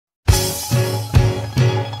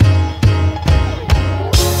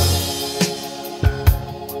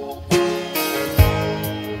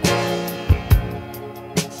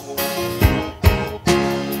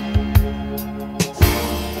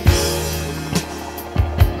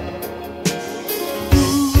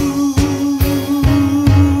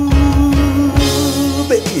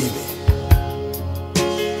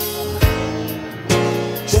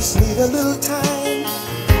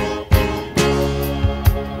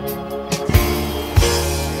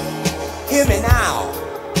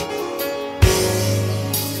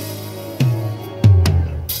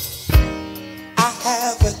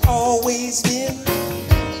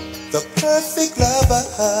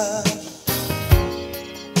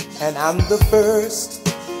and I'm the first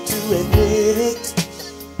to admit it.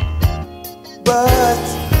 But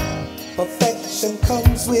perfection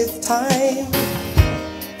comes with time,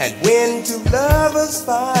 and when two lovers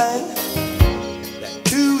find that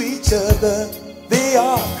to each other they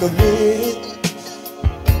are committed,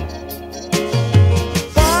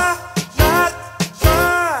 why not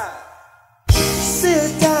try?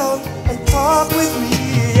 Sit down and talk with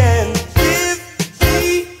me and give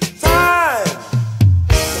me time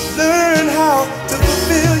to learn how to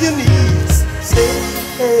fulfill your needs. Stay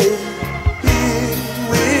here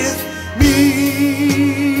with me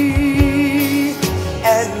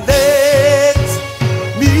and let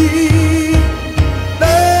me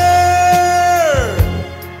learn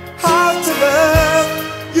how to love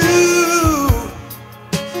you.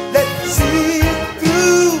 Let's see it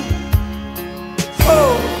through.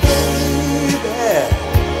 Oh, baby.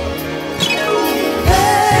 Let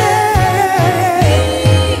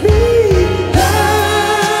me learn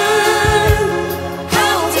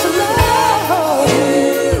how to love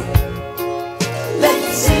you. Let's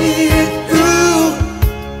see it through.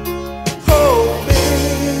 Oh,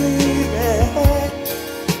 baby.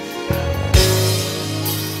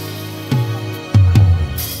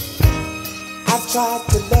 I've tried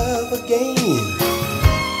to love again,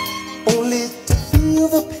 only to feel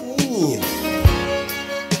the pain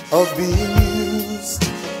of being used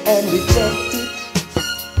and rejected.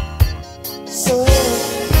 So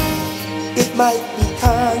it might be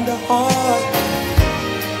kinda hard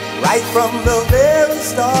right from the very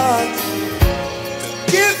start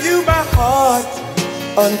to give you my heart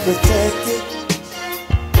unprotected.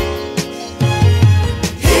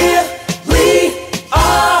 Here we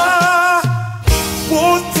are,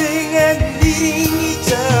 wanting and needing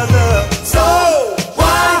each other. So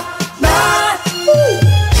why not?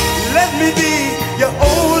 Let me be your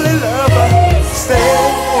only lover. Stay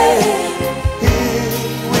here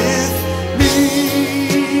with me,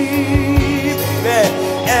 baby,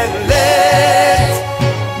 and let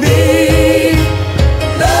me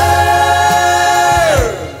learn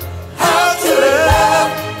how to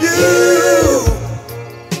love you.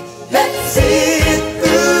 Let's see it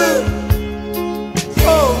through.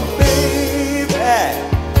 Oh, baby.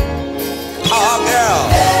 Oh, girl.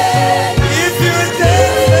 If you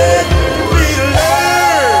just let me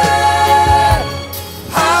learn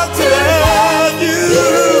how to love you,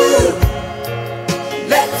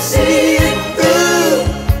 let's see it through.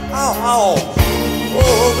 Oh, oh,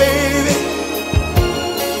 oh, baby.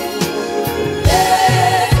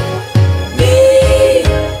 Let me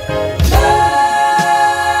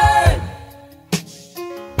learn.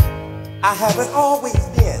 I haven't always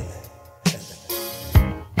been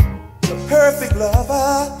the perfect lover,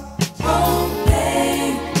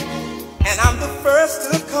 and I'm the first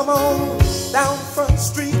to come on down Front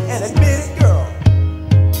Street and admit it, girl.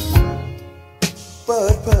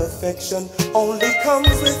 But perfection only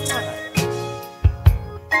comes with time,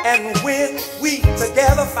 and when we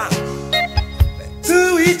together find that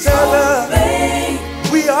to each other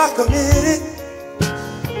we are committed.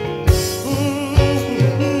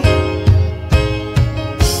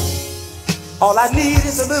 All I need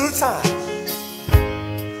is a little time.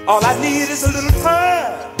 All I need is a little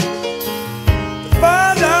time to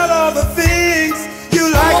find out all the things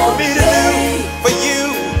you like for me to do for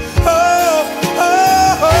you. Oh,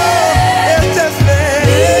 oh, oh, it's just let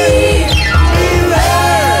me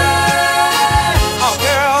learn. Oh,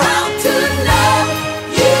 girl, how to love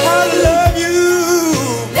you. How to love you.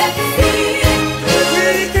 Let's see it through.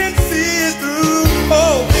 We can see it through.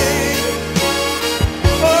 Oh, baby.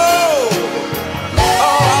 Oh.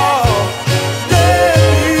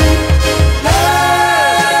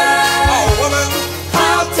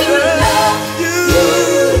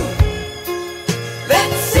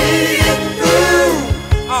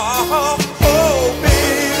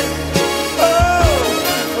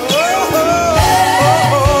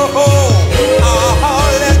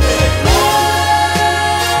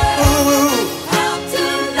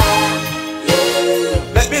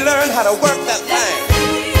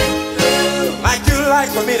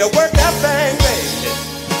 For me to work that thing,